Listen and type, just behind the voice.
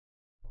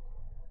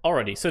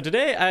Alrighty, so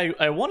today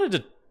I wanted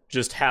to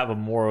just have a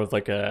more of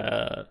like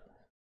a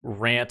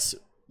rant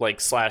like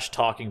slash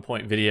talking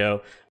point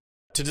video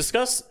to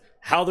discuss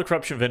how the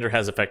corruption vendor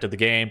has affected the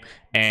game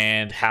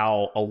and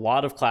how a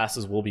lot of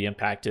classes will be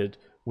impacted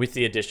with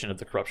the addition of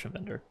the corruption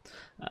vendor.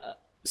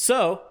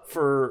 So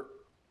for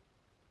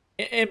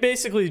and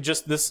basically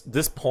just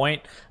this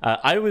point,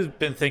 I've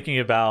been thinking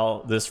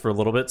about this for a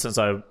little bit since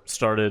I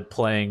started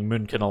playing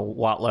Moonkin a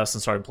lot less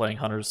and started playing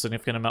Hunter a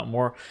significant amount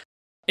more.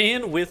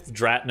 And with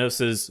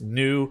Dratnos's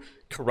new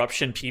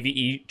corruption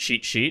PvE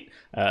cheat sheet,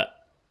 I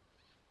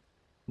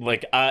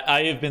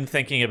have been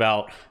thinking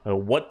about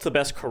what the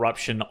best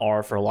corruption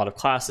are for a lot of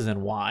classes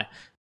and why.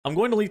 I'm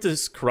going to leave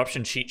this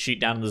corruption cheat sheet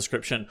down in the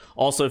description.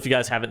 Also, if you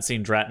guys haven't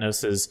seen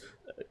Dratnos's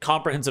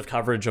comprehensive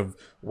coverage of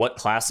what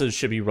classes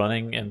should be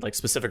running and like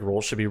specific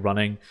roles should be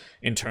running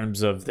in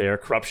terms of their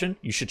corruption,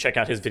 you should check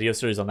out his video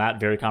series on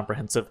that. Very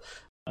comprehensive.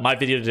 My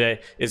video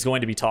today is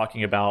going to be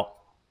talking about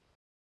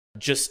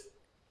just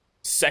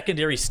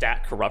secondary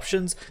stat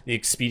corruptions, the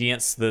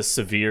expedients, the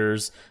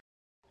severes,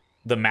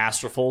 the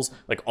masterfuls,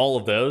 like all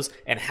of those,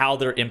 and how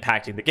they're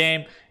impacting the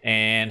game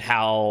and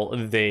how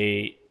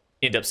they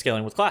end up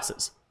scaling with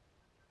classes.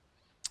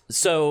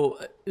 So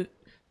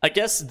I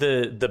guess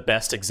the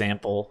best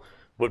example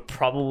would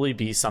probably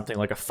be something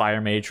like a fire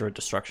mage or a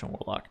destruction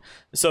warlock.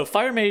 So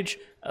fire mage,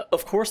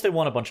 of course they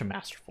want a bunch of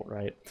masterful,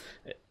 right?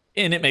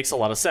 And it makes a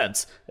lot of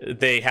sense.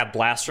 They have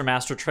blaster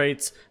master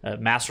traits,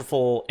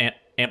 masterful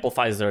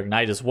amplifies their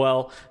ignite as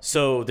well,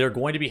 so they're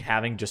going to be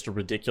having just a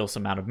ridiculous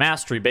amount of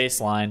mastery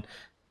baseline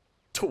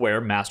to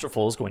where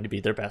masterful is going to be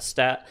their best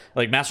stat.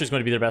 Like mastery is going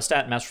to be their best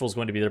stat, masterful is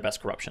going to be their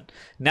best corruption.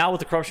 Now with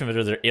the corruption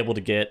vendor, they're able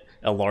to get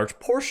a large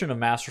portion of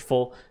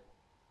masterful,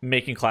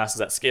 making classes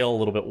that scale a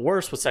little bit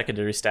worse with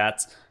secondary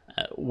stats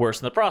worse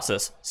in the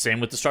process.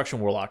 Same with destruction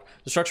warlock.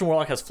 Destruction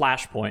warlock has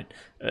flashpoint.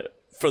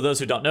 For those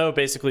who don't know,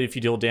 basically if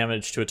you deal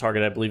damage to a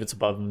target, I believe it's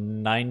above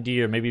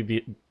 90 or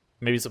maybe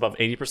it's above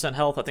 80%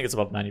 health. I think it's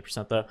above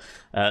 90% though.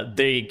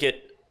 They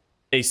get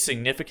a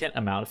significant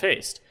amount of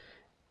haste.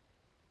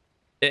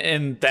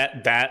 And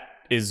that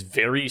is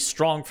very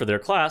strong for their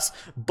class,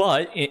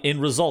 but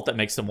in result, that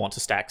makes them want to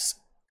stack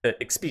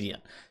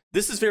expedient.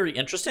 This is very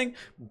interesting,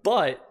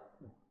 but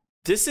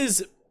this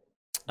is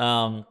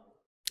kind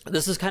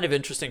of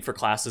interesting for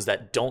classes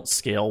that don't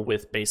scale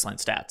with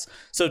baseline stats.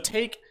 So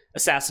take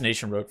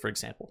Assassination Rogue, for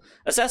example.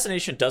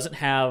 Assassination doesn't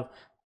have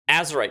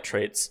Azerite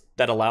traits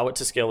that allow it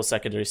to scale with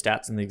secondary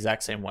stats in the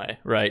exact same way,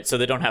 right? So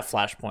they don't have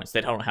flashpoints,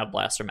 they don't have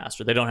Blaster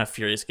Master, they don't have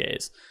Furious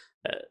Gaze,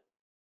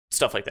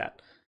 stuff like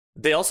that.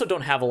 They also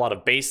don't have a lot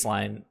of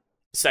baseline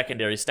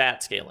secondary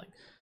stat scaling.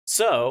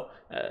 So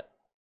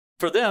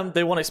for them,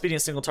 they want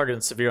expedient single target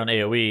and severe on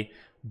AoE,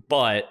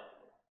 but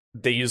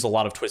they use a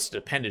lot of twisted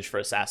appendage for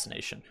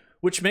assassination,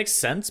 which makes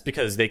sense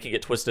because they can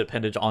get twisted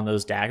appendage on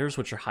those daggers,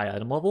 which are high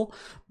item level.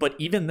 But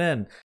even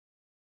then,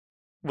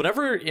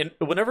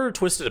 whenever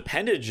twisted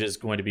appendage is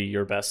going to be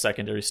your best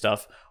secondary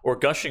stuff, or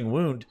gushing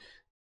wound,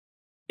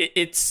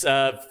 it's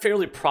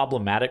fairly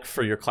problematic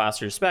for your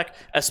class or your spec,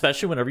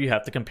 especially whenever you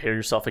have to compare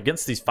yourself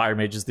against these fire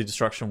mages, the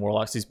destruction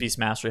warlocks, these beast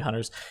mastery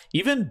hunters,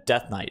 even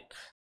Death Knight.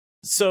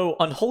 So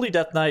Unholy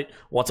Death Knight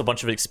wants a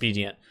bunch of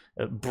expedient.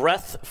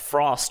 Breath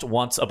Frost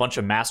wants a bunch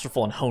of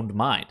masterful and honed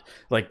mind.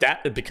 Like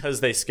that,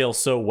 because they scale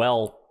so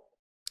well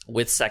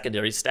with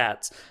secondary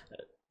stats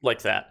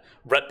like that.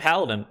 Ret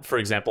Paladin, for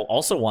example,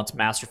 also wants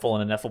masterful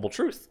and ineffable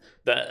truth.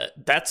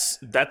 That's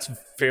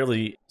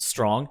fairly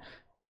strong.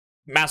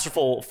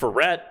 Masterful for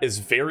Ret is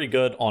very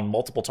good on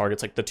multiple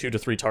targets, like the 2 to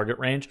 3 target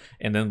range,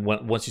 and then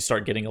once you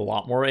start getting a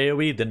lot more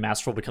AoE, then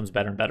Masterful becomes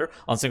better and better.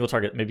 On single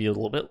target, maybe a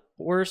little bit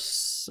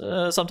worse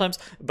sometimes,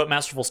 but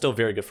Masterful still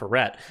very good for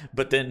Ret.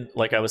 But then,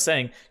 like I was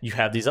saying, you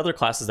have these other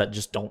classes that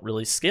just don't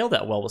really scale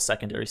that well with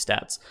secondary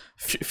stats.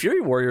 Fury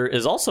Warrior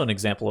is also an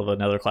example of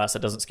another class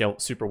that doesn't scale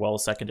super well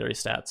with secondary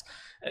stats.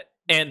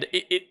 And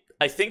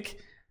I think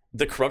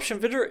the corruption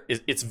vendor,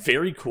 it's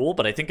very cool,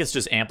 but I think it's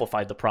just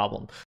amplified the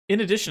problem. In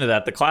addition to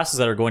that, the classes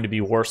that are going to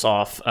be worse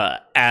off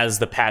as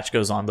the patch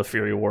goes on, the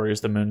Fury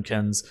Warriors, the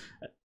Moonkins,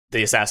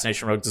 the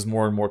Assassination Rogues, as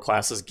more and more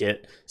classes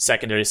get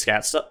secondary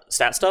stat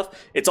stuff,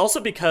 it's also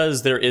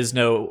because there is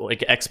no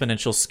like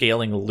exponential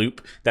scaling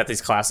loop that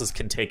these classes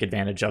can take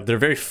advantage of. They're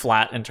very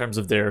flat in terms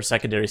of their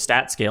secondary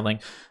stat scaling,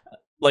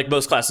 like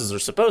most classes are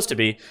supposed to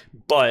be,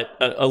 but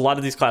a lot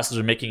of these classes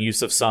are making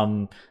use of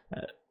some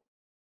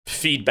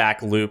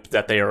feedback loop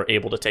that they are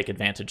able to take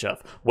advantage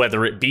of,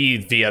 whether it be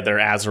via their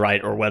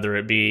Azerite or whether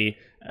it be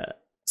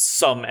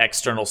some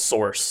external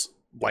source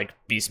like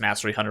Beast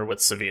Mastery Hunter with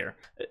Severe.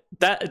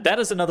 That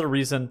is another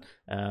reason,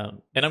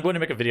 and I'm going to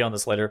make a video on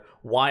this later,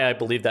 why I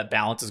believe that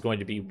balance is going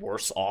to be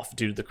worse off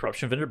due to the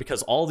corruption vendor,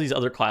 because all these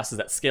other classes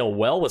that scale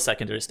well with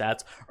secondary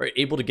stats are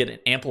able to get an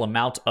ample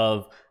amount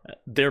of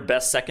their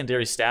best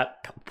secondary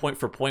stat point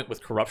for point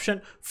with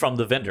corruption from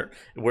the vendor.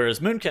 Whereas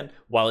Moonkin,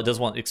 while it does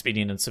want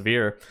expedient and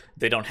severe,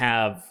 they don't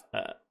have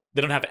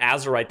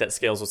Azerite that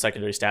scales with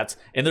secondary stats,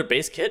 and their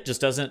base kit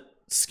just doesn't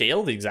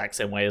scale the exact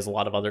same way as a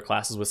lot of other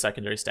classes with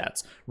secondary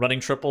stats. Running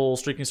triple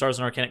Streaking Stars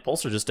and Arcanic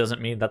Pulsar just doesn't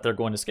mean that they're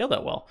going to scale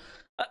that well.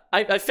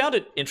 I found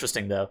it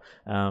interesting, though.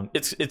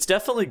 It's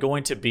definitely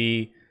going to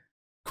be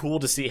cool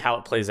to see how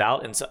it plays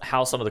out and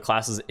how some of the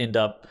classes end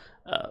up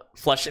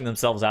fleshing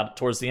themselves out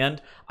towards the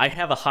end. I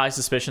have a high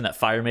suspicion that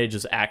Fire Mage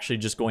is actually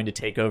just going to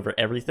take over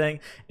everything,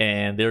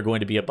 and they're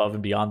going to be above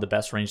and beyond the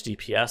best range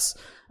DPS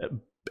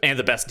and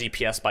the best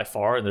DPS by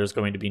far, and there's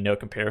going to be no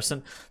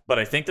comparison. But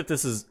I think that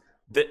this is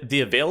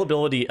the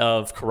availability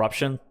of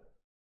corruption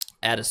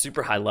at a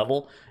super high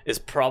level is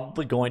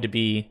probably going to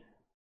be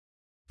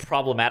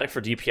problematic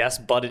for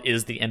DPS, but it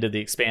is the end of the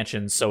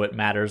expansion, so it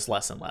matters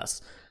less and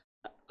less.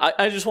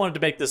 I just wanted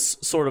to make this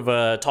sort of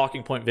a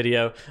talking point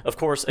video. Of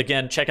course,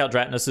 again, check out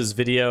Dratnos'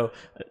 video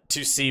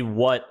to see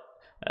what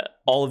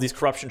all of these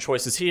corruption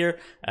choices here.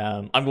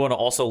 I'm going to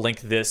also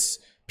link this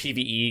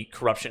PvE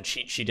corruption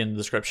cheat sheet in the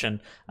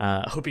description.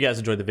 I hope you guys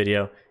enjoyed the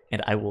video,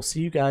 and I will see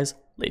you guys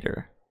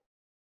later.